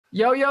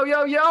Yo, yo,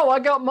 yo, yo, I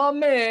got my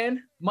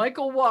man,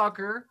 Michael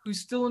Walker, who's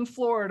still in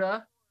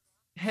Florida,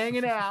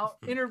 hanging out,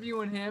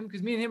 interviewing him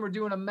because me and him are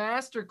doing a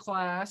master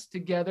class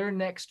together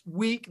next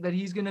week that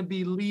he's going to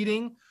be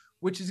leading,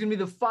 which is going to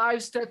be the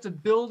 5 steps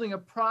of building a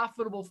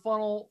profitable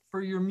funnel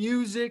for your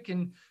music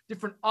and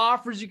different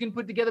offers you can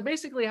put together.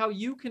 Basically, how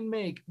you can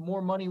make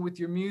more money with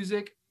your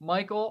music.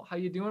 Michael, how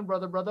you doing,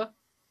 brother, brother?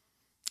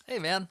 Hey,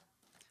 man.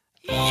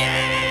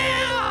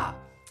 Yeah.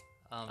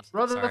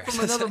 Brother Sorry.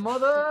 from another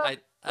mother, I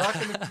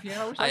rocking the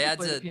piano. I wish I I could had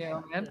play the to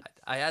piano, man.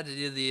 I had to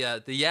do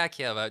the yeah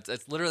cam.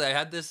 It's literally I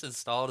had this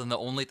installed, and the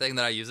only thing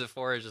that I use it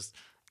for is just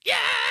yeah.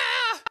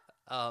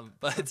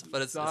 But it's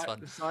fun.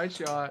 The side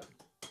shot.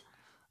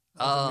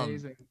 That's Um,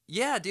 amazing.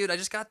 yeah, dude, I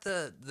just got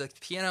the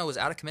piano was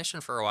out of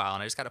commission for a while,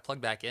 and I just got it plugged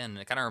back in, and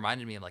it kind of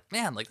reminded me of like,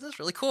 man, like this is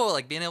really cool,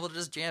 like being able to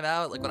just jam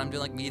out, like when I'm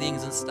doing like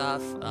meetings and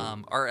stuff.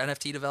 Our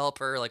NFT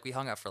developer, like we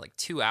hung out for like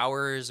 2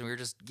 hours, and we were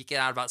just geeking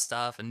out about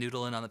stuff and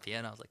noodling on the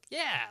piano. I was like,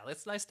 yeah,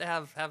 it's nice to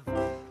have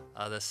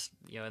this,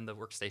 in the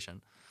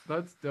workstation.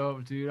 That's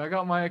dope, dude. I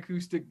got my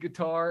acoustic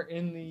guitar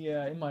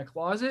in my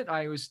closet.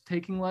 I was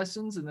taking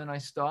lessons and then I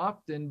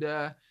stopped and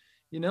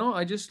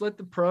I just let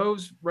the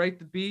pros write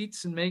the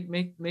beats and make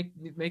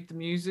the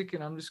music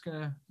and I'm just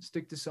gonna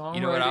stick to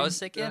You know what I songwriting. was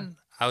thinking?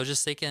 I was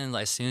just thinking,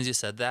 like, as soon as you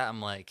said that,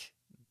 I'm like,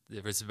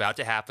 it was about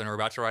to happen. We're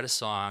about to write a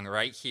song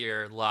right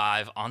here,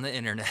 live on the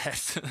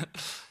internet.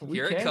 We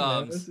Here it can, man.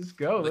 Let's comes, just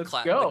go. Let's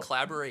the go.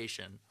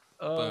 collaboration.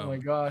 Oh my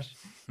Boom. gosh.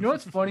 You know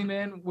what's funny,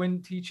 man?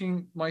 When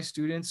teaching my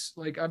students,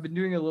 like I've been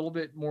doing a little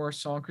bit more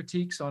song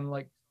critiques on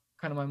like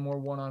kind of my more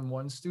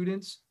one-on-one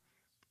students.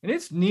 And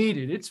it's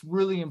needed. It's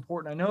really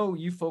important. I know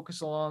you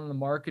focus a lot on the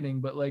marketing,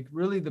 but like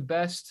really the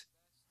best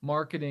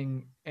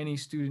marketing any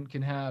student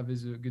can have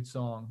is a good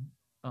song.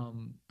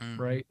 Mm.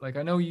 Right? Like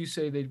I know you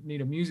say they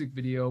need a music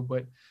video,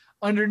 but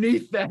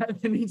underneath that,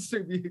 it needs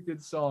to be a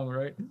good song,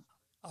 right?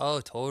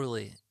 Oh,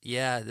 totally.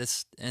 Yeah,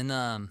 this in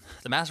the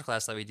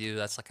masterclass that we do,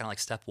 that's like kind of like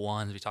step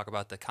one. We talk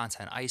about the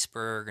content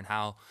iceberg and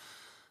how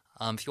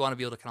if you want to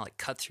be able to kind of like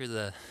cut through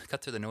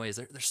the noise,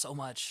 there's so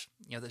much,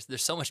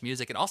 there's so much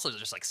music, and also there's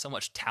just like so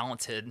much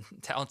talented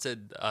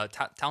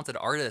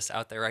artists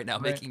out there right now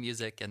Right. making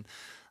music, and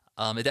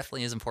it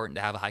definitely is important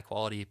to have a high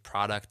quality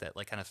product that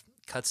like kind of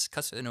cuts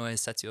through the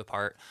noise, sets you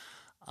apart.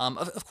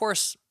 Of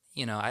course,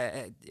 and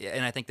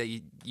I think that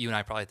you and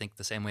I probably think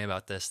the same way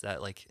about this.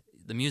 That like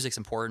the music's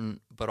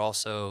important, but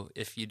also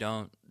if you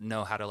don't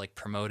know how to like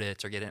promote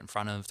it or get it in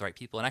front of the right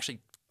people and actually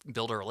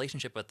build a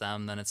relationship with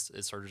them, then it's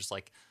sort of just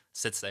like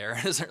sits there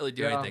and doesn't really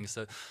do Yeah. anything.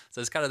 So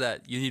it's kind of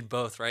that you need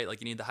both, right?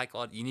 Like you need the high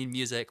quality, you need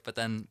music, but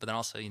then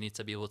also you need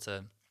to be able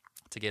to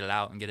get it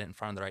out and get it in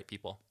front of the right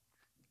people.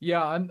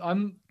 Yeah,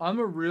 I'm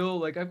a real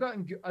like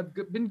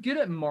been good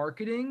at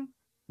marketing,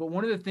 but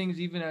one of the things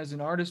even as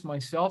an artist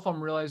myself,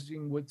 I'm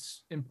realizing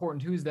what's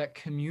important too is that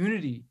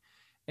community.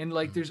 And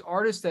like Mm. there's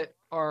artists that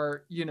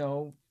are,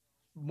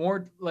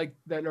 more like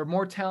that are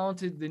more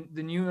talented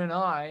than you and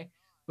I,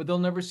 but they'll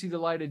never see the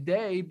light of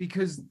day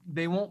because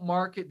they won't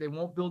market, they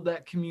won't build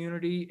that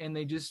community and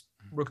they just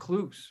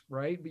recluse,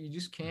 right? But you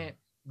just Mm. can't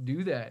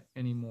do that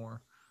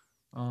anymore.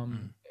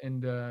 Mm.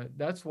 And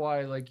that's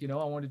why, like, I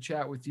want to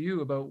chat with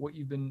you about what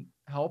you've been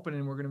helping,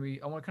 and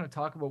I want to kind of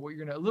talk about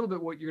a little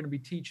bit what you're gonna be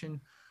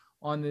teaching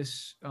on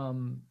this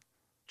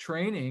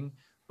training,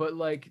 but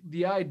like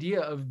the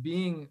idea of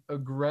being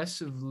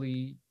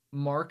aggressively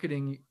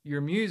marketing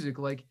your music,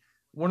 like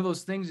one of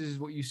those things is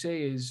what you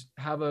say is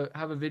have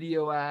a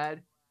video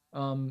ad,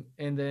 and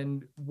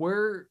then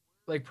we're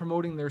like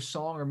promoting their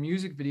song or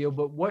music video,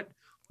 but what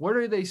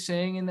are they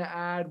saying in the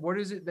ad? What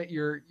is it that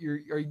you're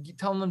are you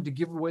telling them to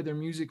give away their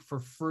music for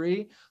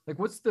free? Like,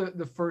 what's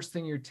the first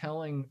thing you're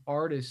telling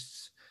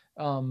artists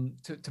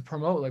to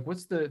promote? Like,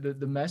 what's the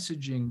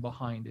messaging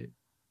behind it?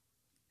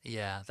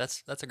 Yeah,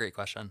 that's a great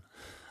question.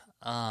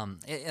 And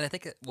I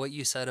think what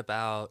you said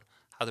about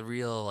how the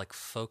real like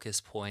focus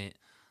point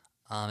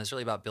is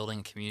really about building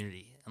a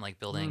community and like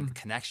building Mm,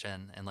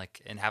 connection and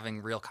like and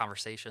having real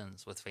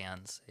conversations with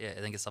fans. Yeah,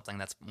 I think it's something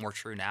that's more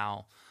true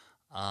now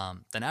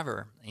than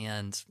ever.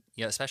 And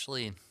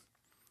especially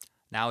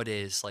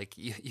nowadays, like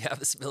you have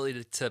this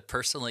ability to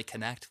personally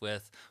connect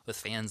with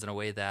fans in a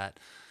way that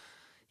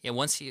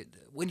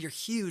when you're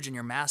huge and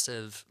you're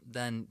massive,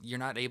 then you're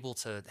not able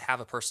to have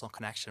a personal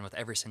connection with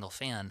every single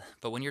fan.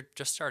 But when you're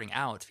just starting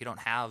out, if you don't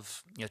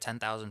have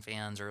 10,000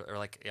 fans or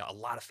like a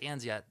lot of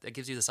fans yet, it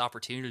gives you this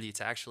opportunity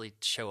to actually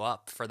show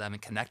up for them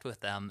and connect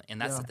with them.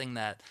 And that's yeah. the thing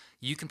that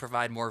you can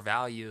provide more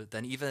value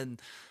than even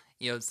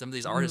some of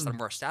these artists that are Mm,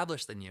 more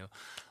established than you.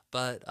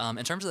 But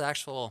in terms of the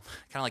actual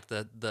kind of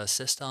like the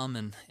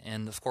system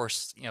and of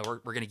course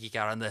we're gonna geek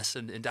out on this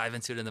and dive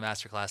into it in the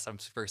masterclass. I'm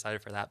super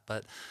excited for that.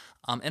 But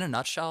in a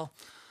nutshell,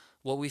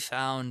 what we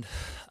found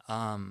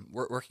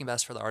working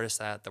best for the artists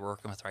that we're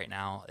working with right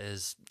now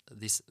is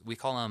these we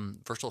call them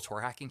virtual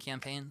tour hacking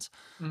campaigns.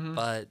 mm-hmm.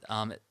 But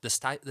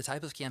the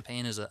type of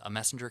campaign is a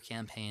messenger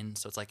campaign,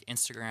 so it's like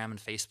Instagram and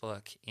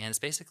Facebook, and it's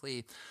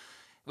basically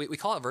we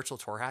call it virtual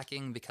tour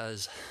hacking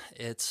because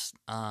it's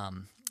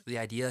the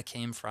idea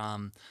came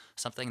from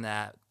something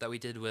that we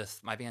did with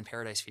my band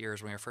Paradise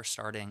Fears when we were first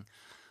starting,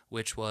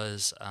 which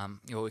was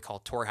what we call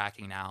tour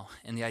hacking now.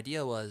 And the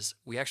idea was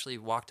we actually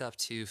walked up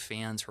to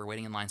fans who were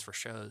waiting in lines for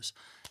shows,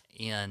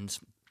 and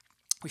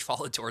we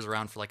followed tours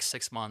around for like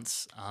 6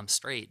 months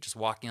straight, just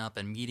walking up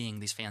and meeting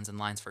these fans in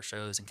lines for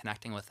shows and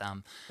connecting with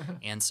them.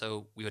 And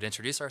so we would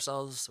introduce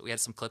ourselves. We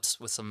had some clips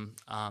with some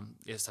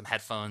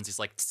headphones, these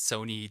like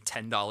Sony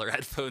 $10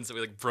 headphones that we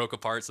like broke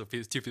apart so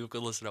two people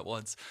could listen at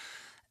once.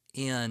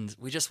 And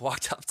we just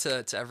walked up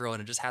to everyone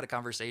and just had a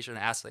conversation,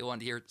 asked if they wanted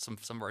to hear some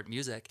of our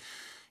music,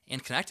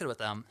 and connected with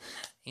them.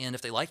 And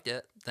if they liked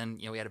it, then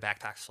we had a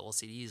backpack full of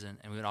CDs, and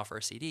we would offer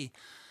a CD.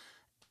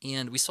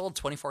 And we sold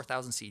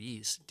 24,000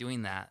 CDs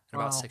doing that in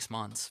about Wow. 6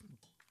 months.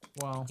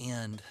 Wow.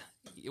 And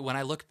when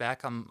I look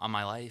back on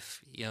my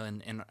life,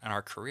 in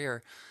our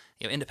career,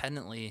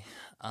 independently,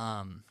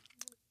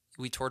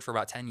 we toured for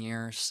about 10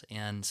 years,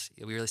 and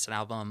we released an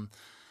album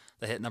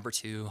that hit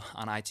 #2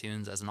 on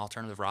iTunes as an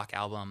alternative rock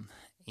album.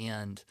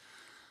 And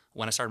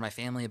when I started my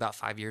family about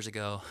 5 years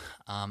ago,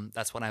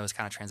 that's when I was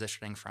kind of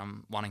transitioning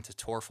from wanting to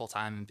tour full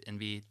time and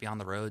be on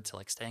the road to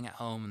like staying at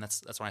home. And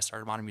that's when I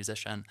started Modern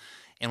Musician.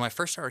 And when I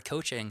first started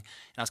coaching,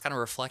 and I was kind of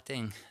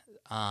reflecting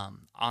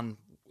on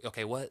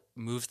okay, what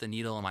moved the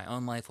needle in my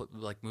own life? What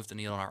like moved the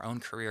needle in our own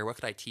career? What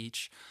could I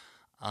teach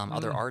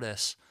other Mm,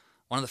 artists?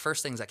 One of the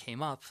first things that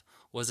came up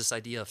was this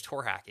idea of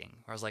tour hacking,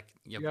 where I was like,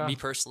 yeah. me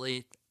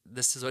personally,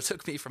 this is what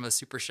took me from a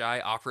super shy,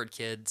 awkward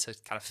kid to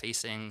kind of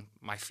facing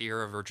my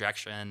fear of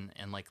rejection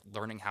and like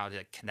learning how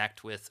to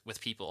connect with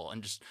people,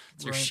 and just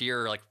through Right.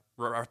 sheer like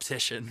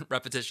repetition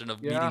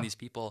of meeting Yeah. these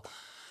people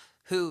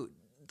who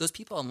those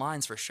people in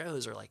lines for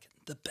shows are like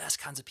the best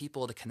kinds of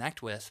people to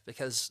connect with,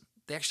 because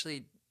they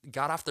actually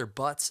got off their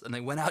butts and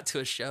they went out to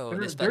a show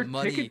and they spent They're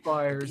money ticket to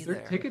buyers. be They're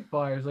there. ticket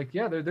buyers. Like,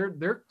 yeah,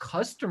 they're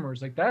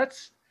customers. Like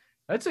that's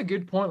a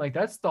good point. Like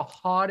that's the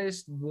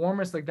hottest,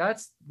 warmest. Like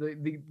that's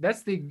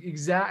the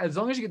exact. As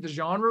long as you get the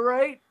genre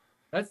right,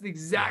 that's the Yeah.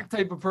 exact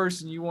type of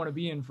person you want to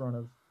be in front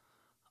of.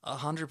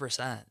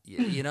 100%.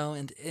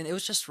 And it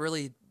was just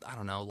really, I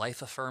don't know,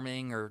 life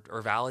affirming or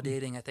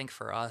validating, I think,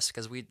 for us,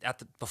 because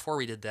before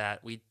we did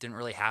that, we didn't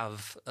really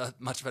have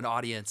much of an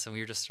audience, and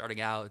we were just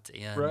starting out.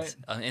 Right.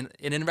 And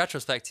in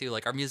retrospect too,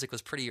 like our music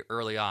was pretty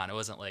early on. It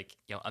wasn't like,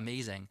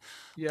 amazing,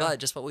 Yeah.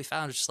 but just what we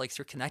found is just like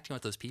through connecting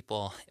with those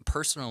people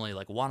personally,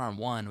 like one on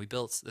one, we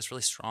built this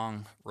really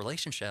strong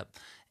relationship.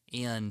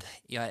 And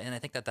and I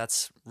think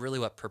that's really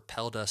what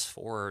propelled us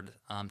forward,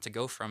 to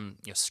go from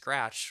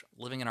scratch,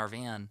 living in our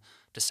van,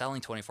 to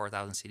selling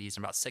 24,000 CDs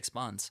in about 6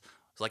 months.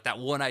 It was like that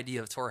one idea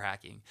of tour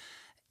hacking.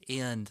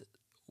 And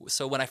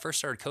so when I first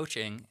started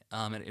coaching,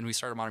 and we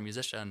started Modern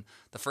Musician,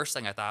 the first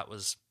thing I thought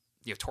was,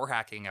 tour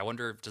hacking. I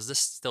wonder, does this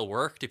still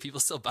work? Do people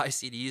still buy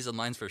CDs and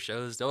lines for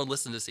shows? No one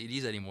listens to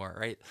CDs anymore,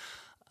 right?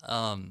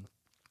 Um,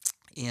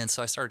 and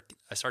so I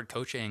started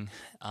coaching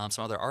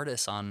some other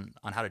artists on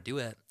how to do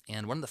it.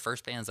 And one of the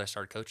first bands I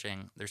started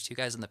coaching, there's two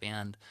guys in the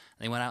band,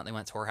 and they went out and they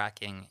went tour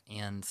hacking,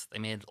 and they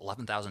made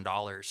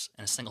 $11,000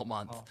 in a single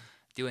month Oh,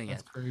 doing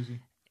that's it. crazy.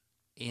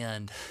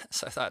 And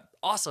so I thought,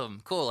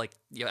 awesome, cool, like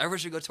everyone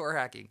should go tour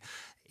hacking.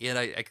 And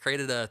I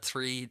created a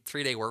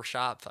three-day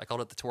workshop. I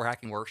called it the Tour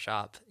Hacking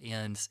Workshop.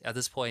 And at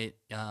this point,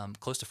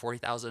 close to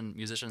 40,000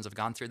 musicians have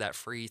gone through that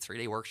free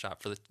 3-day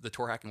workshop for the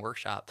Tour Hacking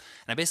Workshop.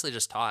 And I basically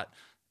just taught,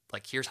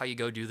 like, here's how you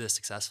go do this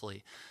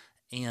successfully.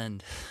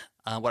 And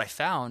what I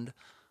found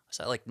was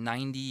that like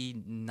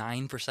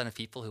 99% of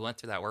people who went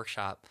through that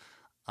workshop,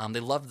 they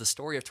loved the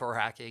story of tour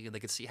hacking and they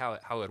could see how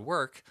it would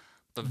work,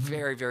 but Hmm.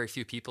 very, very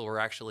few people were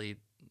actually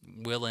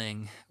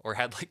willing or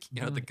had like,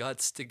 the Hmm.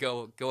 guts to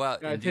go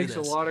out Yeah, and it do takes a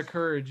this. lot of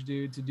courage,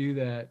 dude, to do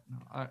that.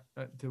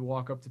 To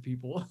walk up to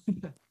people.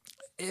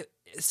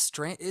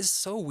 It's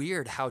so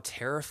weird how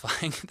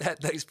terrifying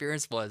that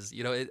experience was.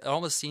 It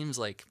almost seems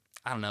like,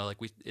 I don't know, like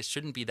it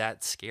shouldn't be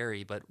that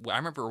scary, but I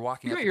remember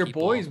walking You up got to your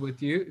people. boys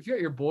with you. If you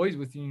got your boys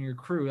with you and your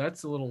crew,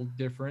 that's a little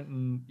different.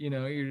 And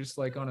you're just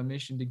like on a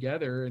mission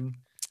together. And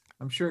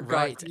I'm sure it got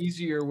Right.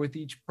 easier with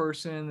each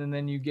person, and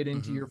then you get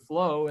into Hmm. your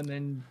flow, and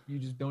then you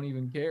just don't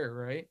even care,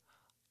 right?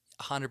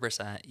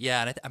 100%.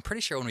 Yeah, and I'm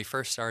pretty sure when we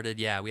first started,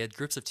 yeah, we had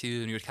groups of two,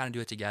 and we would kind of do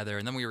it together,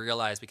 and then we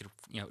realized we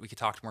could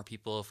talk to more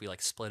people if we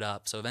like split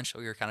up. So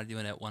eventually, we were kind of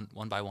doing it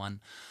one by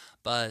one.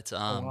 But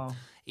Oh wow.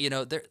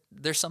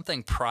 there's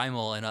something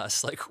primal in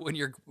us, like when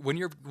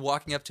you're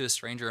walking up to a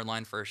stranger in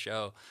line for a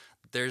show,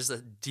 there's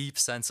a deep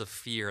sense of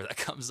fear that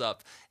comes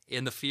up,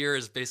 and the fear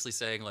is basically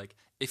saying like,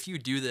 if you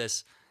do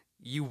this,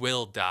 you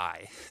will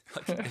die.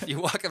 Like if you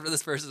walk up to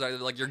this person,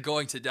 like you're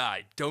going to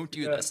die. Don't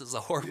do Yeah. this. This is a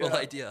horrible Yeah.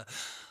 idea.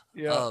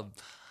 Yeah. Um,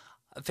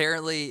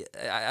 Apparently,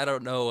 I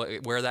don't know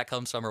where that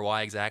comes from or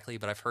why exactly,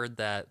 but I've heard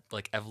that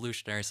like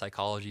evolutionary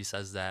psychology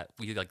says that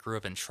we like grew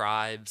up in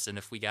tribes, and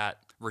if we got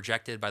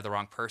rejected by the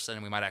wrong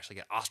person, we might actually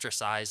get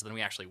ostracized, then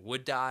we actually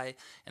would die,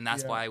 and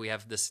that's Yeah. why we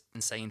have this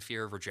insane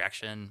fear of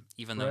rejection.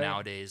 Even though Right.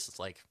 nowadays it's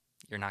like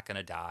you're not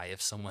gonna die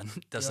if someone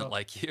doesn't Yeah.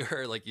 like you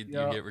or like you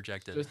Yeah. get It's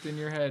rejected. just in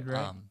your head,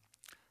 right? Um,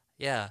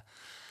 yeah.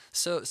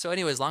 So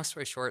anyways, long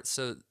story short,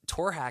 so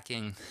tour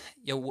hacking,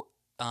 you know,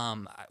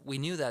 we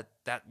knew that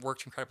that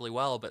worked incredibly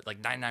well, but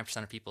like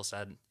 99% of people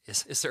said,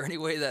 is there any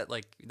way that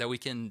like that we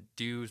can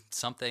do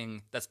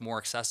something that's more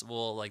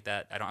accessible, like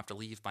that I don't have to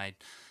leave my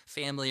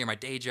family or my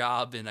day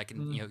job and I can,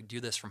 Mm. do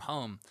this from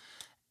home?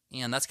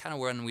 And that's kind of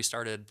when we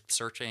started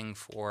searching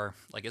for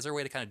like, is there a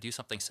way to kind of do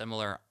something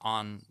similar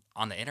on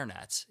the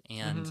internet?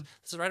 And Mm-hmm.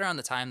 this is right around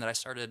the time that I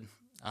started.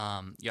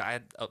 I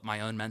had my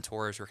own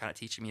mentors who were kind of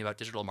teaching me about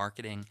digital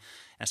marketing,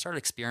 and I started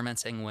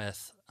experimenting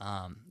with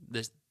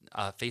this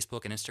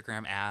Facebook and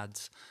Instagram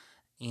ads.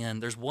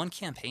 And there's one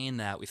campaign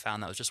that we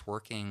found that was just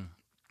working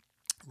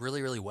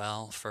really, really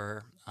well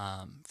for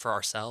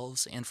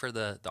ourselves and for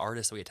the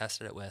artists that we had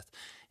tested it with.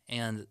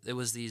 And it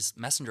was these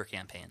messenger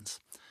campaigns.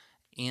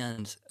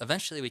 And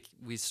eventually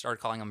we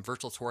started calling them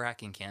virtual tour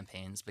hacking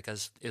campaigns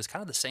because it was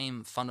kind of the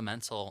same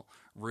fundamental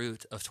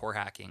root of tour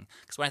hacking.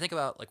 Because when I think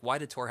about like why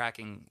did tour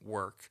hacking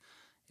work,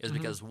 it was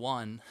Mm-hmm. because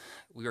one,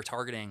 we were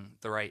targeting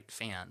the right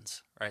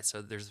fans, right?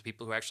 So there's the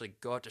people who actually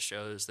go out to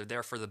shows, they're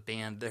there for the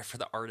band, they're for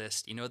the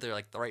artist, they're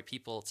like the right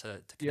people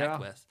to connect Yeah.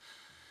 with.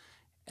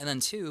 And then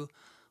two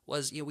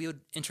was, we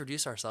would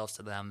introduce ourselves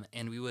to them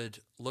and we would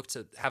look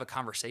to have a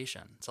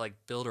conversation to like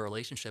build a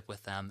relationship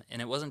with them.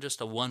 And it wasn't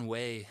just a one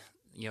way,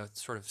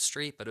 sort of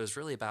street, but it was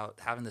really about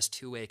having this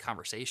two-way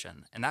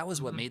conversation. And that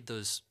was what Mm-hmm. made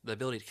the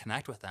ability to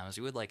connect with them is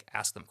we would like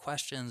ask them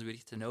questions, we'd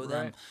get to know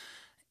them. Right.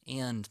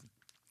 And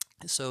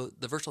so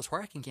the virtual tour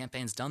hacking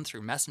campaign is done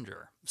through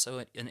Messenger.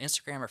 So in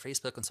Instagram or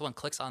Facebook, when someone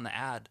clicks on the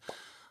ad,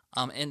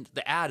 and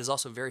the ad is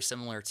also very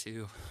similar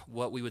to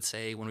what we would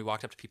say when we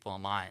walked up to people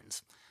on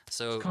lines. It's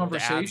So the ads that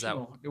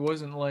conversational. It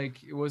wasn't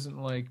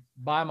like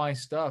buy my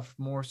stuff,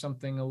 more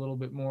something a little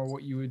bit more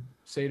what you would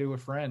say to a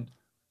friend.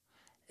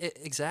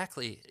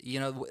 exactly,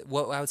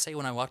 what I would say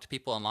when I walk to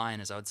people online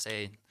is I would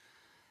say,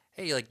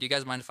 hey, like, do you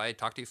guys mind if I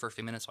talk to you for a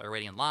few minutes while you're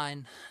waiting in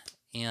line?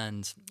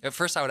 And at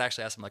first I would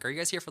actually ask them like, are you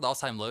guys here for the All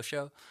Time Low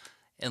show?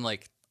 And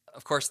like,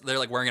 of course they're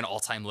like wearing an All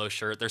Time Low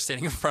shirt. They're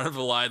standing in front of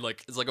a line.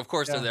 Like, it's like, of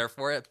course they're Yeah. there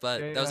for it, Yeah. but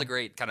that was Yeah. a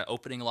great kind of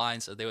opening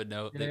line. So they would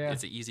know Yeah. that Yeah.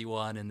 it's an easy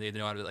one and they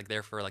know I'm like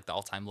there for like the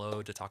All Time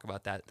Low to talk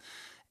about that.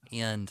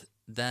 And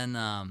then,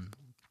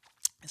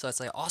 so I'd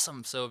say,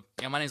 awesome. So,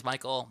 my name's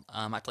Michael.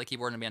 I play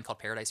keyboard in a band called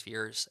Paradise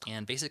Fears.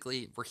 And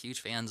basically, we're huge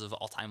fans of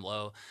All Time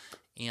Low.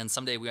 And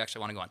someday we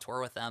actually want to go on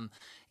tour with them.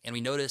 And we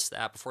noticed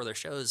that before their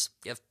shows,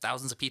 you have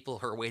thousands of people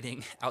who are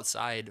waiting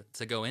outside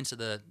to go into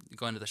the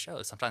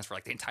shows, sometimes for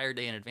like the entire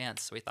day in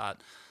advance. So we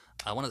thought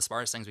one of the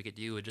smartest things we could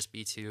do would just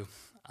be to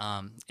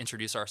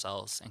introduce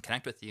ourselves and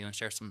connect with you and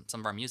share some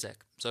of our music.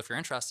 So if you're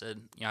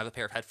interested, I have a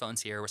pair of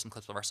headphones here with some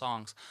clips of our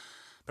songs.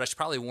 But I should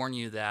probably warn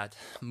you that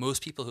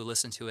most people who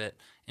listen to it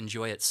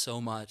enjoy it so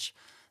much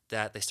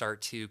that they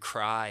start to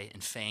cry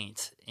and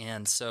faint.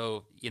 And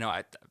so,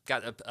 I've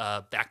got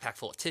a backpack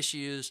full of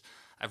tissues.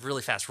 I have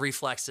really fast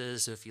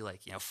reflexes. So if you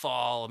like,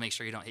 fall, make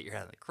sure you don't hit your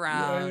head on the Yeah.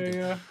 ground.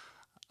 Yeah.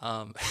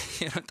 And,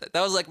 Yeah.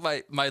 that was like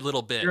my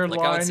little bit. Your Like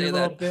I would line, your say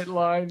little that bit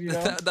line.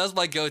 that was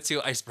my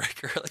go-to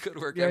icebreaker. Like it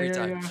would work Yeah. every Yeah.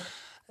 time.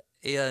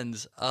 Yeah.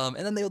 And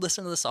then they would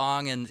listen to the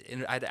song,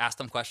 and I'd ask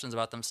them questions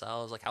about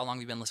themselves, like how long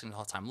have you been listening to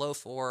All Time Low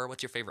for?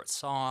 What's your favorite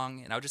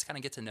song? And I would just kind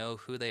of get to know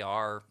who they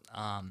are,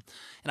 and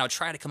I would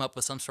try to come up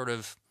with some sort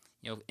of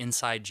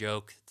inside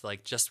joke,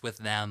 like just with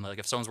them. Like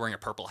if someone's wearing a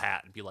purple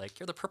hat, it'd be like,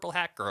 "You're the purple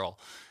hat girl,"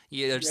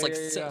 just Yeah. like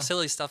Yeah. Yeah.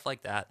 silly stuff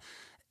like that.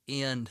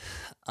 And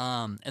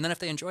and then if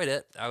they enjoyed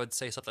it, I would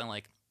say something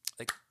like,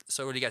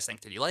 "So what do you guys think?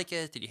 Did you like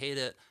it? Did you hate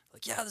it?"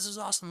 Like, "Yeah, this is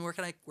awesome. Where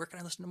can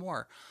I listen to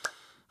more?"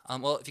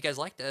 Well, if you guys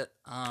liked it,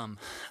 I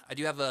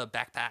do have a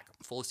backpack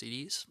full of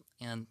CDs,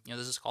 and this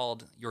is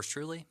called Yours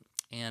Truly,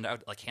 and I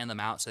would like hand them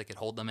out so they could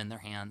hold them in their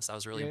hands. That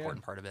was a really Yeah. Yeah.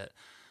 important part of it.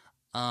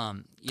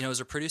 It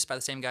was produced by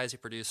the same guys who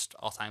produced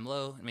All Time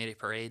Low and Mayday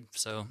Parade.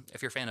 So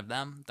if you're a fan of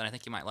them, then I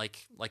think you might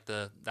like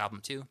the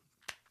album too.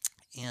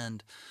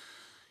 And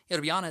to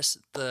be honest,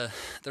 the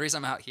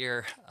reason I'm out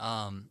here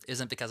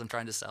isn't because I'm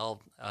trying to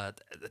sell a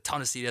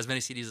ton of CDs, as many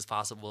CDs as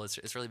possible.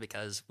 It's really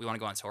because we want to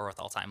go on tour with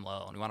All Time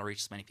Low and we want to reach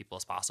as many people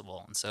as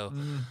possible. And so,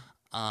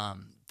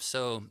 Mm.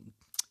 so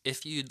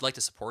if you'd like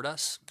to support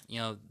us,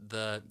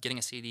 the getting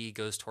a CD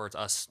goes towards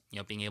us,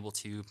 being able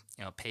to,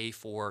 pay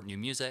for new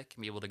music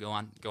and be able to go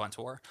on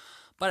tour.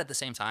 But at the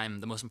same time,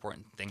 the most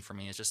important thing for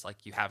me is just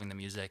like you having the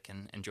music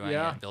and enjoying it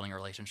Yeah. and building a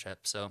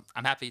relationship. So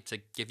I'm happy to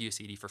give you a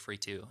CD for free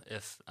too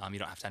if you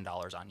don't have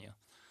 $10 on you.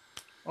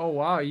 Oh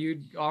wow,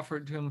 you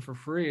offered to him for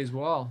free as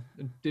well.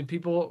 Did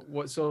people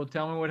what? So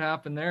tell me what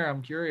happened there.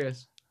 I'm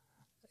curious.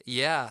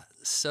 Yeah.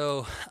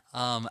 So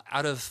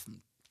out of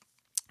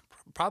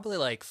probably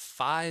like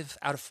five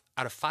out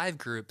of five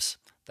groups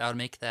that I would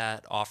make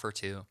that offer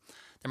to,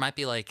 there might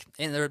be like,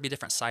 and there would be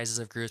different sizes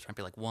of groups. Might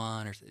be like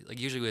one or like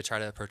usually we would try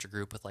to approach a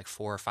group with like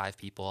 4 or 5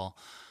 people.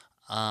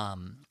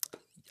 Um,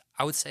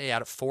 I would say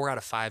out of 4 out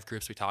of 5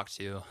 groups we talked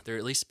to, there would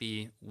at least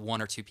be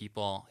 1 or 2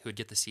 people who would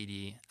get the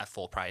CD at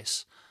full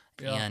price.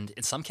 Yeah. And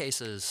in some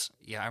cases,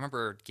 yeah, I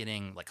remember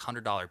getting like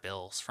 $100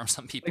 bills from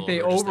some Like people they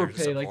who were just there to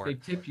overpay, like they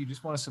support. tip you,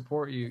 just want to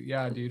support you.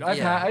 Yeah, dude.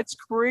 Yeah. It's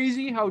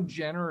crazy how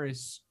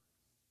generous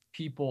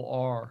people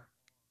are.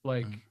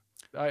 Like, Mm.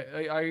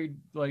 I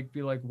like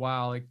be like,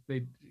 wow, like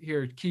they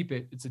here, keep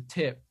it. It's a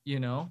tip, you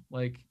know?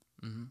 Like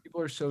Hmm.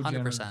 people are so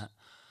generous. 100%.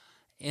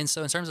 And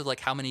so in terms of like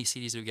how many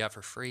CDs we got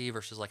for free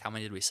versus like how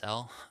many did we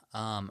sell,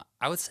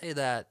 I would say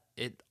that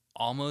it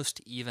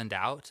almost evened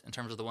out in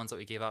terms of the ones that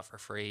we gave out for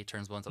free, in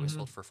terms of the ones that we Hmm.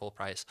 sold for full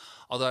price.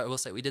 Although I will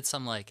say we did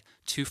some like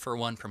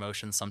 2-for-1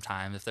 promotions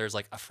sometimes. If there's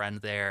like a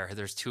friend there,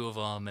 there's two of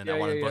them, and I Yeah, yeah,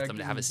 wanted both yeah. of them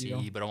to Give have them a a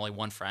CD, deal. but only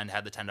one friend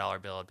had the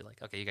 $10 bill, I'd be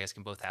like, okay, you guys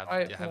can both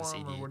Buy it have a for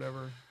them or CD.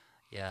 whatever.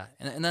 Yeah,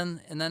 and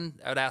then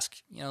I would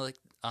ask, like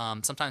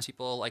sometimes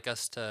people like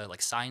us to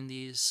like sign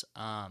these.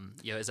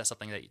 Is that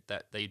something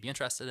that you'd be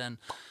interested in?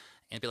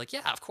 And be like,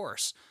 yeah, of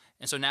course.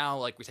 And so now,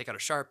 like, we take out a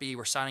Sharpie,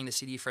 we're signing the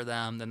CD for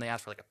them. Then they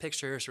ask for like a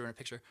picture, so we're in a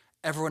picture.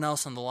 Everyone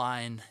else on the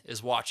line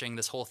is watching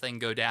this whole thing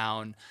go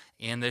down,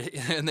 and they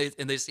and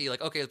they see like,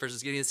 okay, the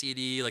person's getting the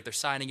CD, like they're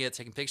signing it,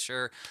 taking a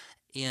picture,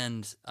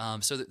 and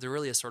so there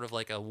really is sort of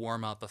like a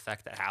warm up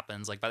effect that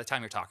happens. Like by the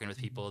time you're talking with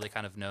Mhm. people, they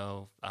kind of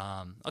know,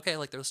 okay,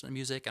 like they're listening to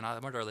music, and I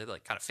wonder, are they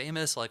like kind of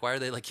famous? Like, why are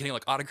they like getting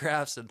like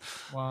autographs? And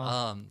Wow.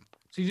 um,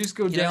 So you just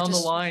go it down the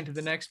just line to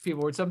the next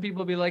people. Where some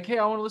people be like, "Hey,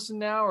 I want to listen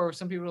now," or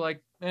some people are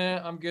like,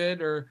 I'm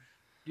good," or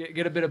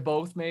get a bit of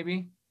both,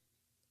 maybe.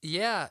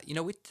 Yeah, we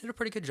did a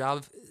pretty good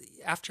job.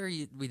 After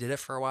we did it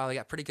for a while, we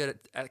got pretty good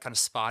at kind of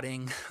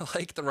spotting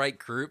like the right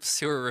groups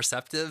who are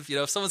receptive.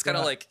 If someone's kind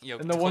of Yeah, like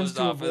and the ones closed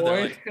to off, and they're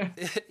avoid.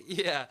 like,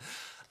 yeah,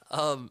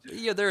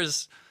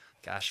 there's,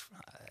 gosh,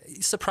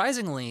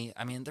 surprisingly,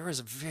 I mean, there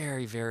was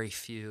very very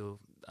few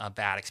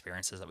bad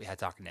experiences that we had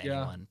talking to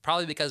Yeah, anyone.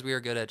 Probably because we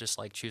were good at just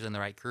like choosing the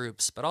right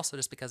groups, but also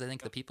just because I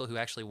think the people who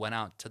actually went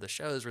out to the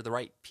shows were the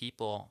right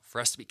people for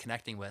us to be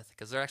connecting with,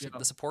 because they're actually yeah.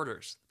 the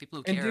supporters, the people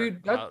who And care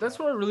dude, about. that's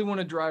what I really want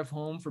to drive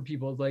home for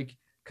people, like,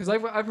 because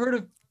I've heard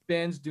of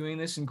bands doing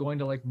this and going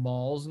to like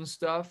malls and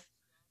stuff,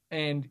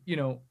 and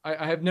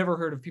I have never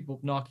heard of people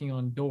knocking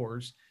on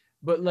doors,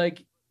 but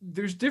like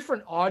there's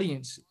different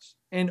audiences,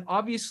 and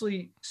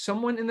obviously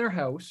someone in their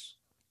house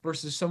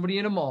versus somebody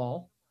in a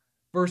mall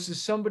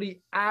versus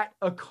somebody at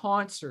a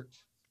concert,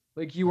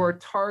 like you are Mhm.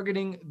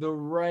 targeting the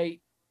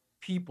right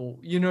people.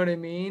 You know what I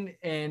mean?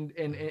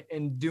 Mhm.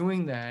 And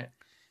doing that,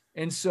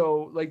 and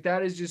so like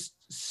that is just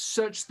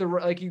such the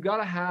like you got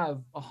to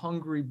have a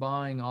hungry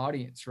buying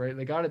audience, right?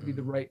 They got to be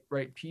the Mhm.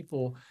 right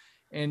people,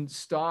 and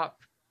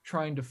stop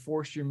trying to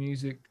force your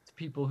music to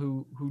people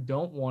who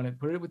don't want it.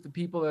 Put it with the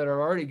people that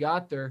are already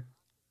got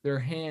their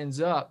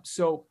hands up.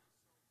 So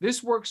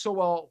this works so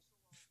well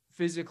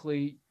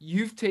physically.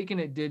 You've taken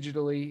it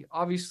digitally.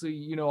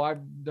 Obviously,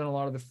 I've done a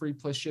lot of the free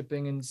plus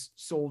shipping and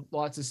sold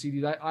lots of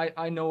CDs.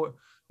 I know it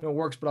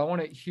works, but I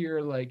want to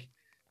hear like,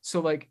 so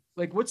like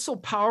what's so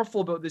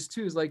powerful about this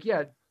too is like,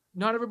 yeah,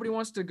 not everybody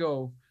wants to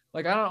go.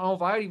 Like I don't know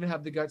if I even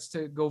have the guts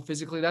to go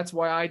physically. That's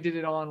why I did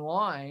it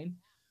online.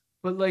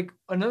 But like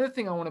another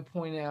thing I want to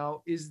point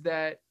out is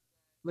that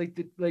like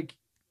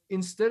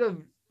instead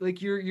of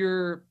like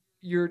you're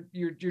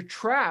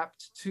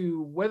trapped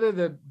to whether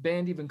the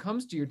band even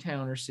comes to your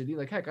town or city.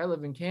 Like heck, I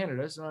live in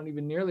Canada, so not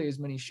even nearly as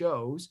many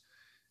shows.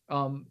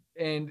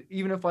 And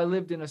even if I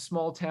lived in a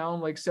small town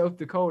like South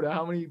Dakota,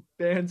 how many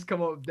bands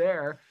come out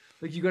there?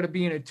 Like you got to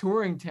be in a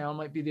touring town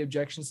might be the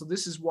objection. So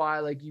this is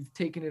why like you've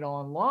taken it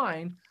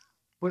online,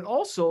 but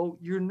also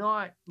you're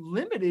not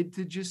limited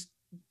to just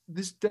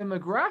this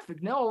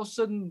demographic. Now all of a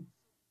sudden,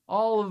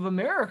 all of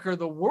America,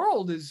 the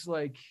world is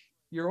like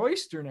your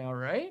oyster now,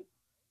 right?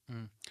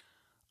 Mm.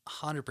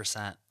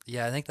 100%.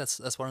 Yeah, I think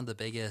that's one of the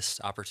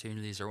biggest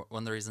opportunities, or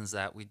one of the reasons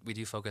that we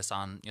do focus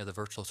on the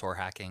virtual tour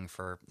hacking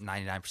for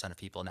 99% of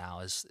people now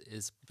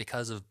is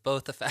because of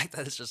both the fact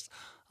that it's just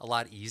a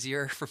lot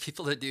easier for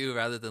people to do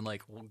rather than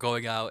like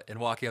going out and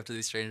walking up to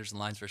these strangers in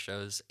lines for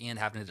shows and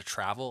having to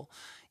travel.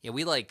 Yeah,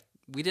 we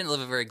didn't live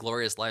a very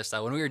glorious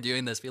lifestyle when we were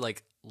doing this. We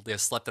like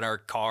slept in our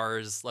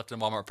cars, slept in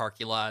Walmart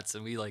parking lots,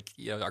 and we like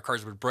our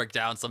cars would break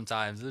down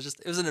sometimes.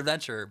 It was an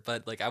adventure,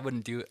 but like I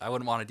wouldn't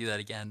want to do that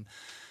again.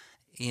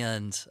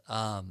 And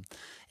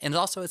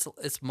also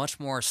it's much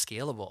more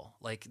scalable.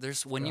 Like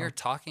there's when Yeah. you're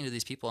talking to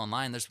these people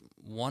online, there's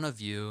one of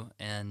you,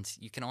 and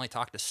you can only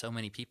talk to so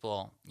many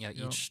people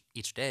Yeah.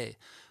 each day.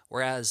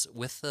 Whereas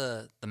with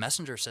the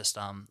messenger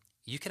system,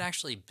 you can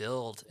actually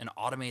build an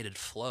automated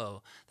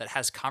flow that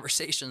has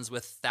conversations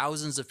with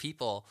thousands of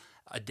people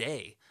a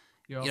day.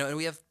 Yeah. And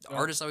we have Yeah.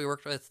 artists that we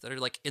worked with that are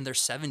like in their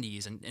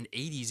 70s and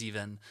 80s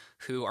even,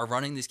 who are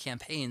running these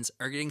campaigns,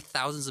 are getting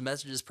thousands of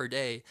messages per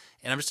day.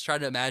 And I'm just trying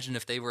to imagine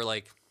if they were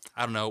like,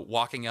 I don't know,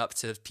 walking up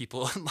to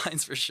people in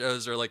lines for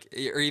shows, or like,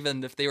 or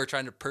even if they were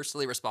trying to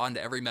personally respond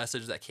to every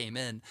message that came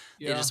in,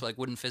 they Yeah. just like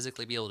wouldn't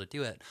physically be able to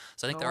do it.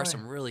 So I think No there are way.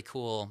 some really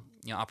cool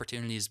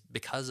opportunities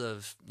because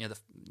of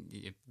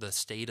the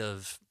state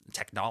of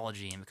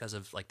technology, and because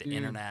of like the Dude,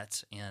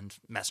 internet and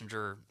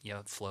messenger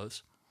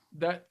flows.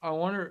 that I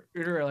want to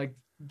reiterate, like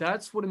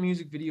that's what a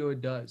music video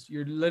does.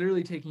 You're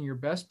literally taking your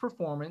best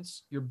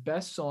performance, your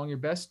best song, your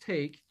best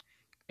take,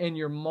 and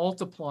you're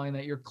multiplying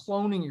that. You're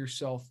cloning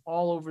yourself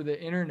all over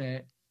the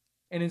internet.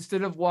 And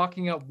instead of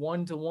walking up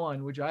one to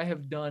one, which I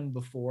have done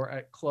before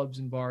at clubs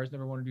and bars,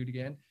 never want to do it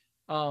again,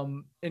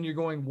 and you're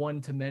going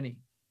one to many.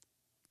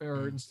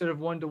 or Mm. instead of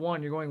 1 to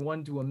 1, you're going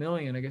 1 to 1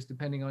 million, I guess,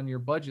 depending on your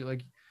budget.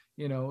 Like,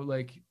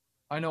 like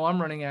I know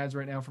I'm running ads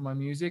right now for my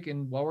music,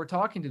 and while we're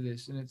talking to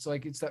this, and it's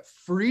like, it's that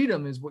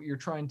freedom is what you're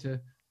trying to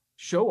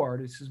show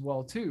artists as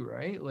well too,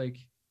 right?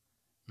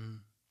 Mm.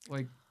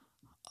 Like,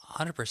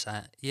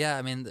 100%. Yeah,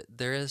 I mean,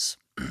 there is,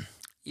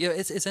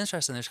 it's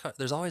interesting.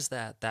 There's always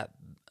that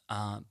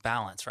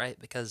balance, right?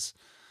 Because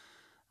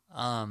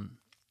um,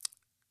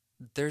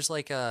 there's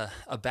like a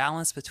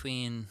balance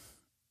between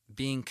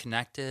being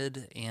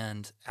connected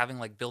and having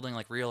like building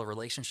like real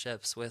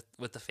relationships with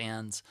the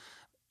fans,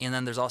 and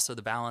then there's also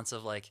the balance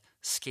of like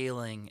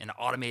scaling and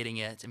automating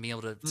it and being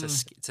able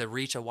mm, to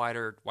reach a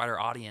wider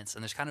audience.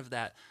 And there's kind of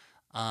that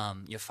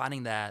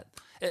finding that,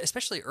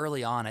 especially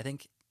early on. I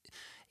think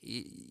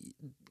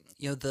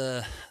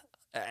the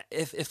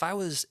if I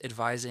was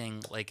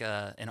advising like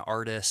an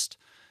artist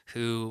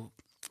who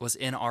was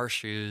in our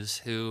shoes,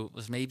 who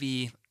was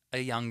maybe a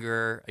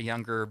younger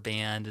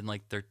band in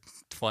like their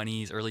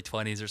 20s, early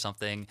 20s or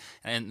something,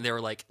 and they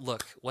were like,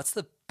 look, what's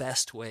the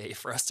best way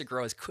for us to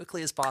grow as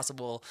quickly as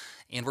possible,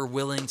 and we're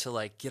willing to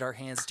like get our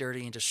hands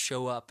dirty and just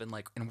show up and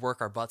like and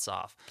work our butts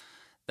off,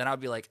 then I'd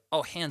be like,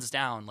 oh, hands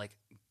down, like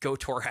go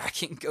tour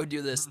hacking, go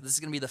do this. mm, This is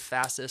going to be the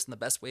fastest and the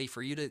best way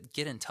for you to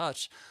get in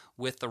touch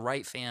with the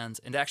right fans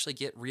and to actually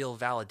get real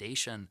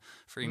validation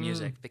for your mm,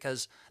 music.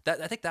 Because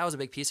I think that was a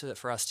big piece of it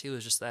for us too,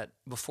 is just that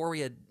before we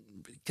had,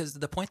 because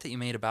the point that you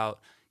made about,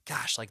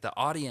 gosh, like the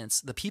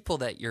audience, the people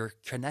that you're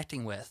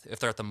connecting with, if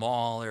they're at the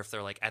mall or if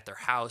they're like at their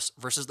house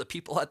versus the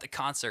people at the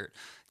concert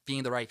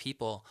being the right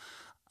people.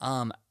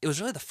 It was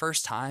really the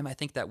first time I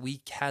think that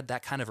we had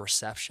that kind of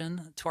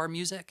reception to our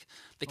music, oh,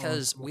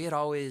 because cool. we had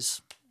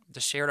always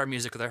just shared our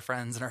music with our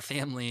friends and our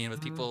family and with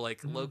Mm, people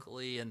like mm,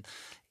 locally, and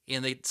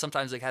they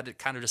sometimes like had to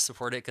kind of just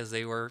support it because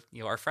they were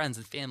our friends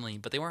and family,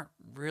 but they weren't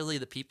really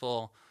the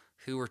people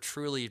who were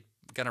truly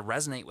going to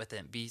resonate with it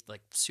and be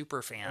like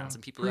super yeah. fans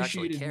and people who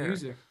actually Appreciated care.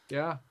 music.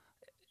 Yeah.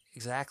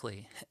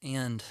 Exactly.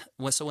 And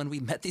so when we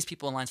met these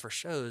people in lines for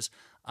shows,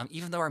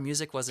 even though our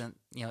music wasn't,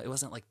 it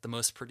wasn't like the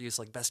most produced,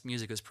 like best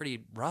music, it was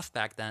pretty rough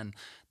back then.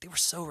 They were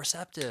so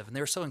receptive and they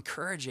were so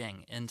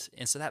encouraging. And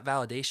so that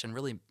validation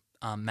really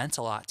meant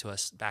a lot to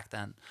us back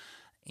then.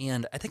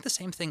 And I think the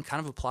same thing kind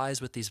of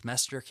applies with these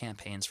messenger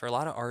campaigns for a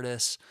lot of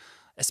artists,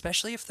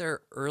 especially if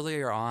they're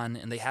earlier on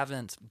and they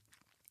haven't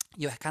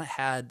kind of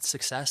had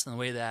success in the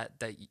way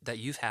that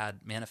you've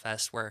had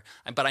manifest, where,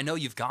 but I know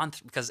you've gone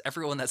through, because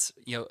everyone that's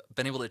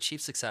been able to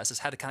achieve success has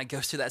had to kind of go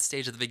through that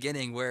stage at the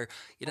beginning where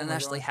you Oh didn't my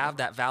actually gosh. have Yeah.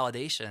 that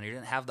validation, or you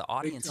didn't have the Big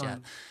audience yet.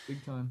 time.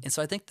 Big time. And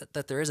so I think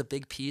that there is a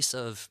big piece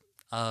of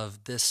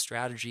this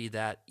strategy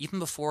that even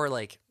before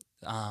like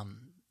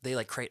they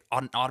like create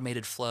an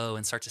automated flow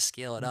and start to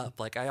scale it Mm, up,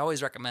 like I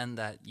always recommend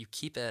that you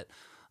keep it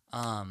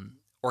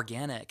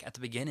organic at the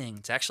beginning,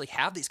 to actually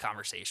have these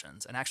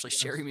conversations and actually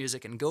share yes. your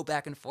music and go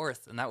back and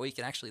forth, and that way you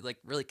can actually like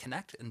really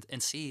connect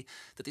and see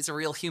that these are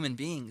real human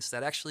beings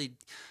that actually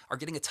are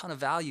getting a ton of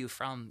value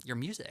from your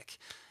music.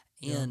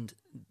 Yeah.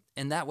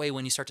 And that way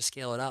when you start to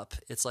scale it up,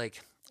 it's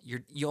like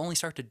you only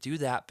start to do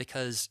that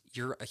because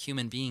you're a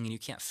human being and you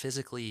can't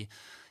physically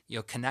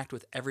connect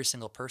with every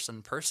single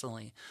person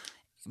personally,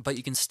 but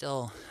you can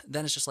still,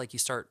 then it's just like you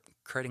start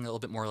creating a little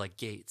bit more like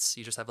gates.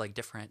 You just have like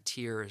different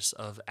tiers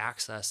of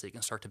access that you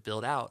can start to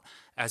build out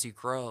as you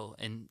grow,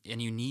 and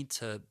you need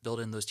to build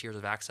in those tiers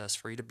of access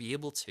for you to be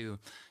able to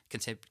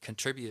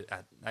contribute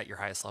at your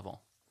highest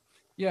level.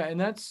 Yeah, and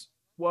that's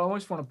what I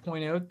always want to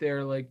point out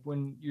there. Like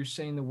when you're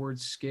saying the word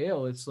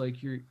scale, it's like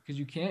because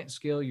you can't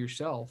scale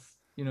yourself.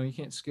 You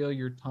can't scale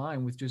your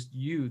time with just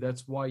you.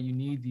 That's why you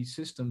need these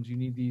systems. You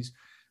need these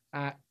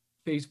at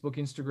Facebook,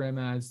 Instagram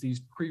ads, these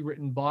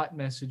pre-written bot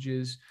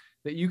messages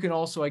that you can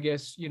also, I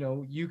guess,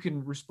 you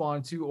can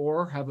respond to,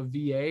 or have a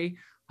VA,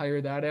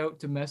 hire that out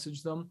to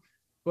message them.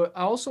 But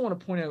I also want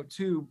to point out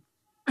too,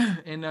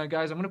 and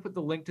guys, I'm going to put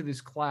the link to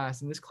this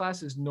class, and this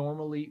class is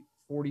normally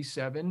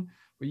 47,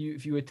 but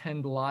if you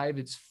attend live,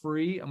 it's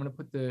free. I'm going to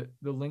put the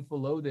link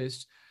below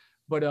this.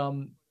 But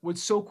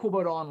what's so cool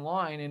about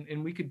online,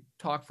 and we could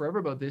talk forever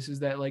about this, is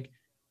that like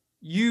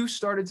you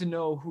started to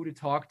know who to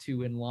talk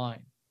to in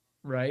line,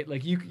 right?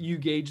 Like you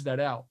gauge that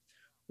out.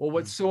 Well,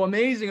 what's Mm, so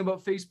amazing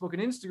about Facebook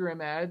and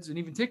Instagram ads and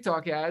even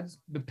TikTok ads,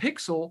 the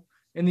pixel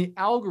and the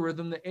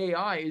algorithm, the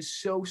AI is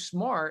so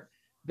smart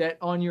that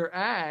on your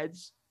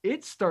ads,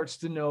 it starts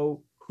to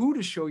know who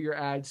to show your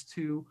ads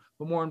to,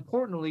 but more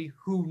importantly,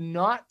 who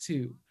not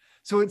to.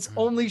 So it's mm,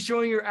 only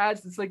showing your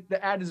ads. It's like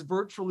the ad is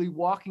virtually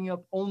walking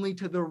up only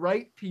to the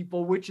right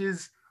people, which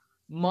is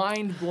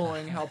mind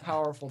blowing how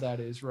powerful that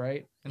is,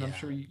 right? And I'm yeah.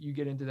 sure you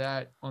get into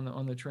that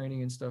on the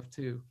training and stuff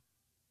too.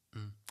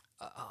 Mm.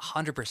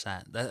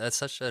 100%. That's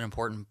such an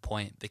important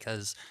point,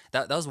 because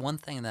that was one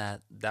thing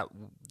that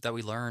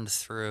we learned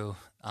through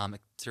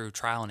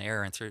trial and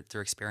error and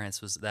through experience,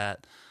 was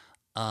that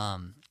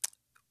um,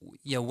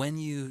 when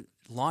you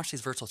launch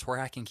these virtual tour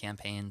hacking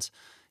campaigns,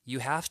 you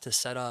have to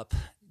set up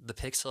the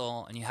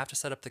pixel and you have to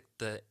set up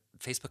the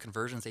Facebook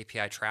conversions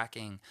API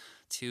tracking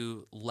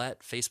to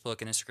let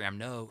Facebook and Instagram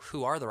know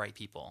who are the right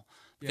people.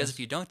 Because if Yes.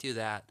 you don't do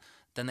that,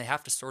 then they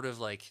have to sort of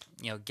like,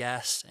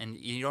 guess, and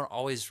you don't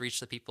always reach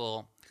the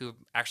people who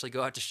actually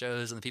go out to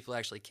shows and the people who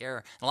actually care.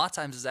 And a lot of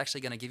times it's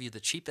actually going to give you the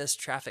cheapest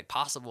traffic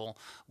possible,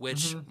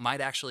 which Mm-hmm.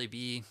 might actually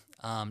be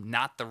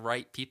not the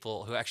right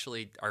people who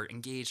actually are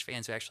engaged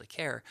fans who actually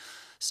care. Yeah.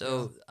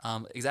 So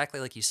exactly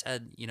like you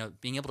said,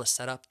 being able to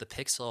set up the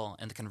pixel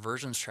and the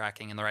conversions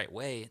tracking in the right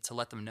way to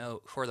let them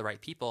know who are the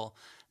right people.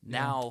 Yeah.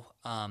 Now,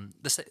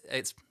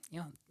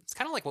 it's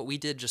kind of like what we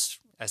did just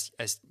as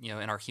in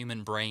our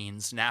human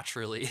brains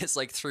naturally. It's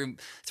like through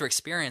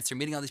experience, through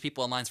meeting all these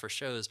people online for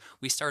shows,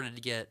 we started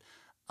to get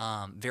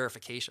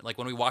verification. Like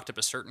when we walked up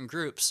to certain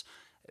groups,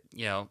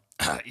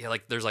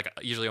 like there's like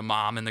usually a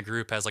mom in the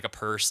group has like a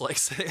purse, like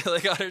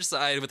like on her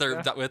side with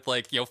her Yeah. with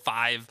like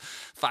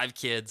five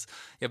kids.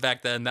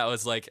 Back then that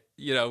was like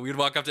we'd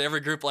walk up to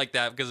every group like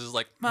that because it was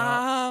like, Yeah.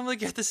 mom, like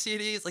get the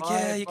CDs, like Buy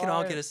yeah, it. you can Buy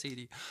all get it. a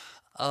CD.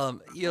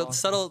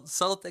 That's awesome.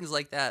 Subtle things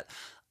like that.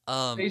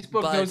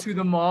 Facebook knows But who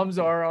the moms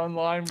are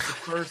online with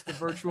the purse, the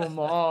virtual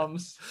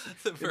moms.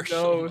 the It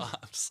virtual knows.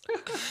 moms.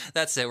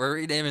 That's it. We're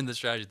renaming the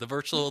strategy. The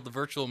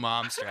virtual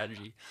mom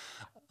strategy.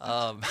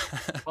 Um,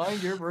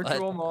 Find your but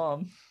virtual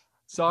mom.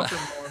 Soccer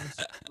moms.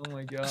 Oh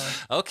my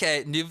gosh.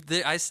 okay,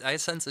 I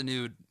sense a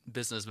new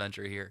business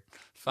venture here.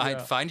 Find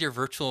Yeah. find your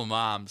virtual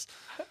moms,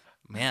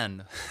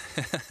 man.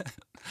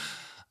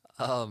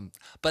 um,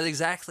 but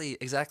exactly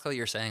what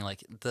you're saying.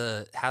 Like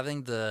the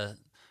having the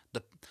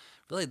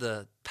really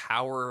the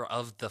power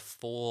of the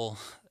full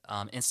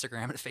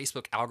Instagram and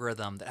Facebook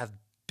algorithm that have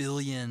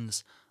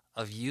billions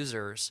of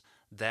users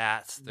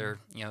that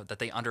Yeah. that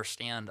they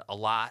understand a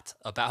lot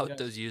about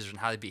those Yes. users and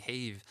how they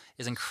behave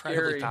is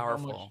incredibly Scary how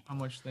much powerful. how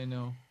much they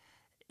know.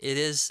 It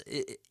is, And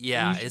you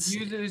yeah, should it's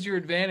use it as your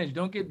advantage.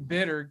 Don't get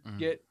bitter.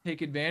 mm,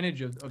 Take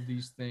advantage of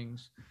these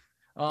things.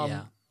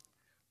 yeah. Um,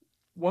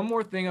 one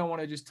more thing I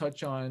want to just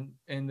touch on,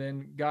 and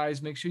then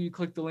guys, make sure you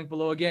click the link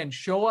below. Again,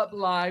 show up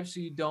live so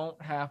you don't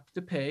have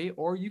to pay,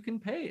 or you can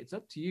pay. It's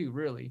up to you,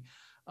 really.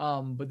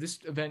 But this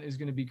event is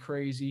going to be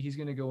crazy. He's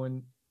going to go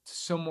in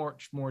so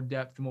much more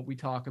depth than what we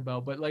talk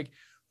about. But like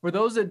for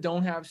those that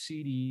don't have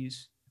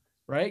CDs,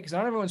 right? Because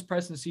not everyone's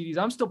pressing CDs.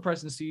 I'm still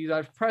pressing CDs.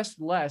 I've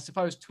pressed less. If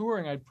I was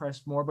touring, I'd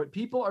press more. But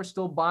people are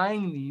still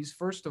buying these,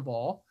 first of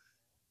all.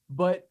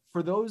 But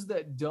for those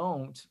that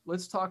don't,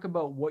 let's talk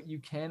about what you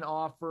can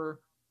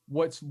offer,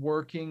 what's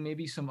working,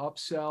 maybe some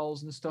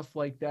upsells and stuff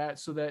like that,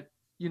 so that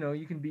you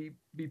can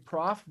be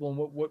profitable.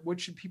 And what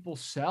should people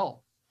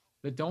sell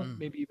that don't Mm.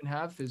 maybe even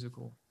have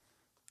physical?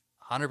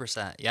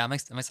 100%. Yeah, I'm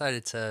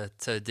excited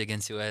to dig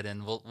into it,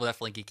 and we'll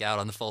definitely geek out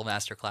on the full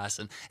masterclass,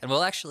 and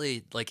we'll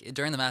actually like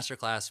during the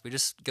masterclass we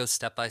just go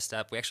step by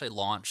step. We actually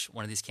launch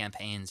one of these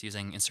campaigns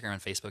using Instagram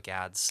and Facebook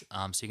ads,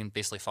 so you can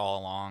basically follow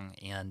along,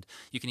 and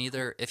you can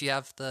either, if you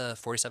have the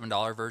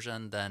 $47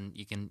 version, then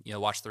you can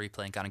watch the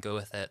replay and kind of go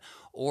with it,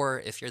 or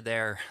if you're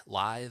there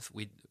live,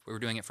 we were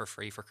doing it for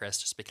free for Chris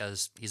just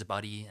because he's a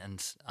buddy, and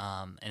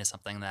it's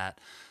something that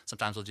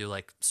sometimes we'll do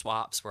like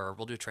swaps where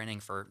we'll do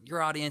training for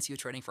your audience, you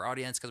training for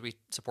audience, because we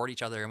support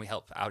each other and we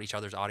help out each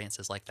other's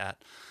audiences like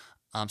that.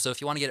 So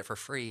if you want to get it for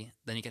free,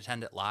 then you can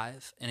attend it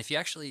live. And if you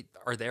actually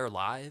are there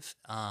live,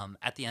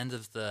 at the end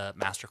of the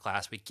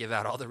masterclass, we give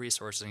out all the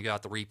resources and give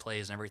out the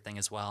replays and everything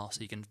as well.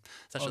 So you can Oh,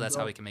 essentially, that's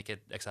how we dope. can make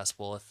it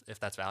accessible if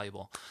that's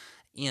valuable.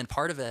 And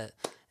part of it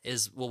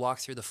is we'll walk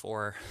through the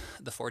four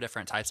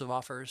different types of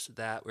offers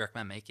that we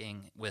recommend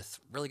making with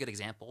really good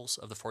examples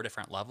of the four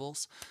different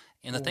levels.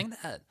 And the Cool. thing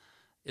that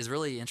is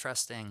really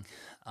interesting,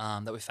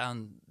 that we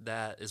found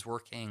that is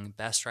working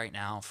best right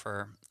now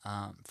for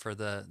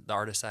the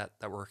artists that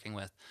we're working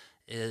with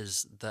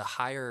is the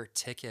higher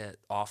ticket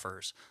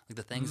offers, like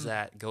the things Mm,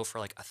 that go for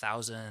like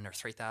 1,000 or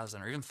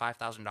 3,000 or even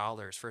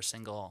 $5,000 for a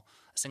single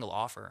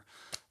offer.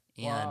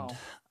 and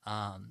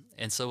wow.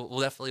 and so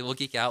we'll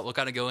geek out. We'll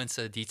kind of go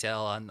into detail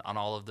on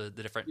all of the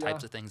different Yeah.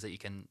 types of things that you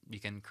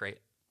can create.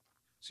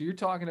 So you're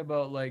talking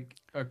about like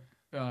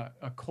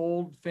a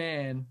cold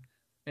fan,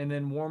 and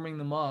then warming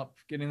them up,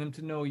 getting them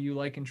to know you,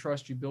 like and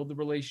trust you, build the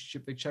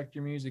relationship. They check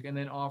your music, and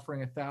then offering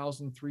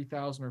 1,000,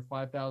 3,000, or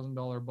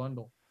 $5,000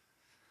 bundle.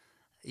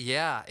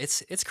 Yeah,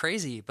 it's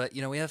crazy, but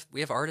we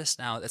have artists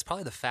now. It's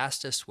probably the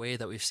fastest way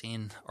that we've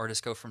seen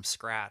artists go from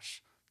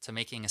scratch to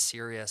making a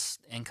serious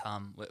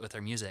income with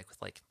their music,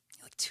 with like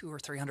 200 or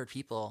 300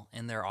 people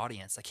in their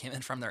audience that came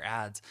in from their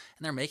ads,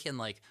 and they're making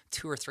like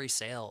 2 or 3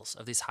 sales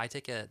of these high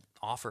ticket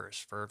offers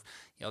for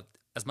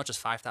as much as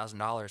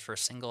 $5,000 for a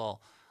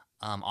single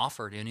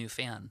offer to a new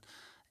fan,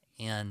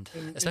 and And do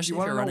you especially if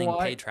want to you're know running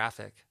why? paid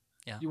traffic.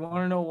 Yeah. Do you want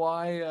to know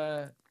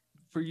why?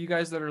 For you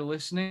guys that are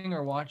listening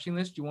or watching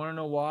this, do you want to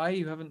know why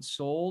you haven't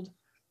sold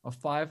a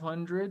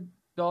 $500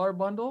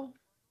 bundle?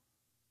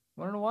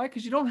 You want to know why?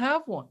 Because you don't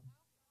have one. Do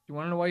you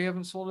want to know why you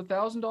haven't sold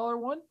 $1,000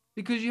 one?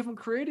 Because you haven't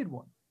created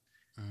one.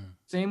 Mm,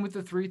 Same with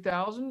the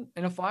 3,000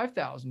 and a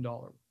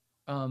 $5,000.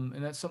 And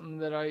that's something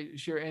that I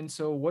share. And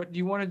so, what do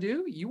you want to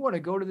do? You want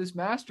to go to this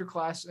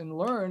masterclass and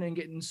learn and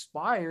get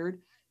inspired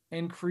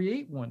and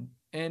create one.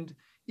 And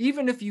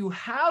even if you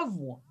have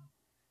one,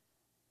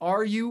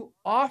 are you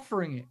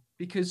offering it?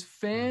 Because mm,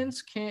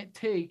 fans can't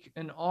take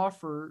an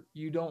offer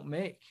you don't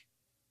make.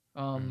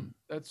 Mm.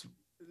 That's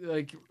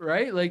like,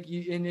 right. Like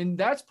you, and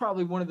that's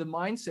probably one of the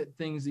mindset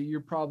things that you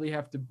probably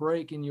have to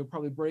break, and you'll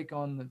probably break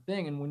on the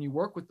thing. And when you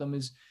work with them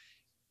is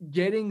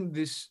getting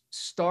this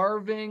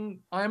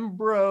starving, I'm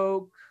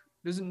broke,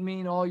 doesn't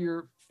mean all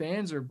your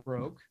fans are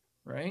broke,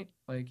 right?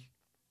 Like,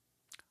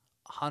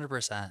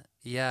 100%.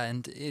 Yeah,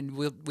 and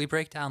we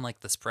break down like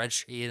the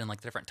spreadsheet and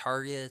like different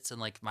targets and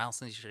like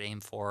milestones you should aim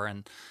for,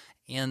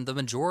 and the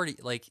majority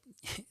like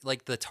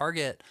like the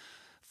target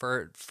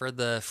for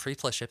the free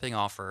plus shipping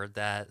offer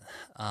that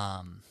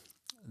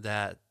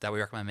that we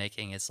recommend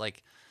making is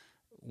like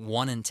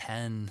 1 in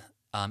 10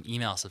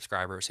 email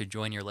subscribers who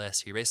join your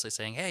list. You're basically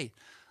saying, hey,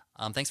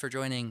 thanks for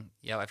joining.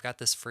 You know, I've got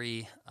this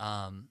free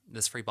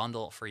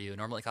bundle for you. It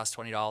normally costs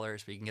 $20,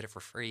 but you can get it for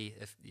free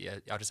if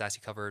I'll just ask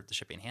you to cover the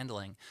shipping and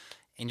handling.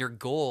 And your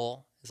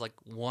goal is like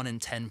 1 in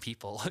 10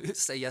 people who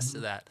say yes to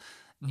mm-hmm, that.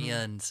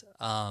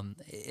 mm-hmm,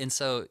 And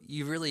so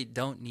you really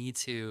don't need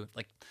to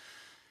like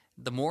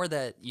the more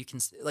that you can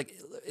like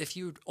if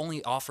you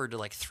only offered to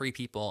like 3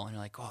 people and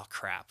you're like, oh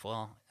crap,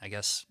 well I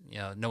guess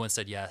no one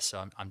said yes, so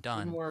I'm didn't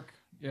done. work.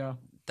 Yeah,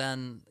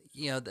 Then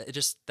it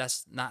just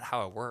that's not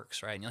how it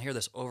works, right? And you'll hear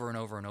this over and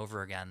over and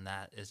over again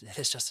that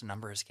it's just a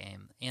numbers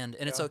game, and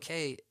it's yeah,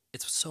 okay.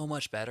 It's so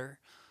much better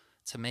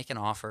to make an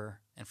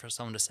offer and for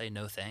someone to say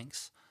no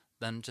thanks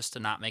than just to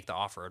not make the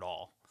offer at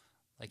all.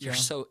 Like you're yeah,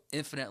 so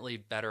infinitely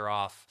better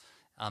off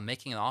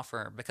making an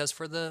offer because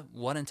for the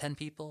 1 in 10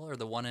 people or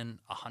the 1 in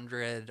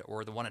 100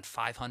 or the 1 in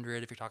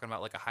 500, if you're talking about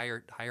like a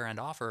higher end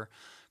offer,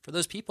 for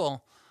those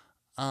people,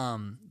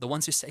 the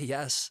ones who say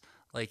yes,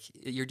 like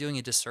you're doing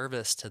a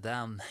disservice to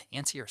them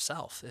and to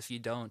yourself if you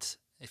don't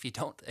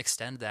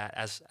extend that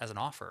as an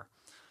offer.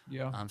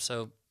 yeah.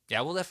 So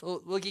yeah,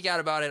 we'll geek out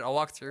about it. I'll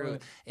walk through,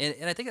 Right.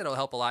 and I think it'll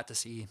help a lot to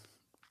see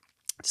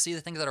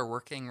the things that are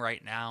working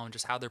right now and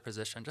just how they're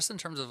positioned, just in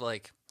terms of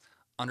like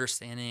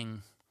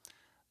understanding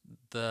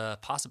the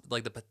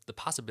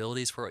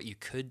possibilities for what you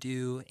could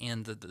do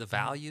and the Mhm.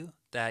 value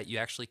that you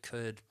actually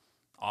could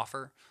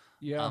offer.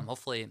 Yeah.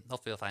 Hopefully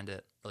you'll find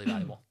it really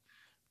valuable.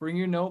 Bring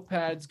your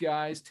notepads,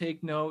 guys.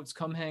 Take notes.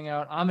 Come hang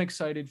out. I'm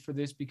excited for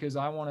this because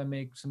I want to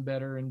make some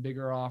better and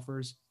bigger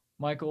offers.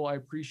 Michael, I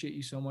appreciate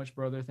you so much,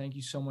 brother. Thank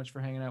you so much for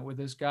hanging out with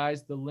us,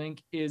 guys. The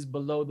link is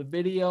below the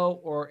video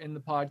or in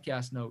the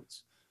podcast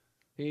notes.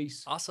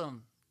 Peace.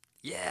 Awesome.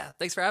 Yeah.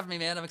 Thanks for having me,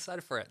 man. I'm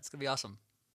excited for it. It's going to be awesome.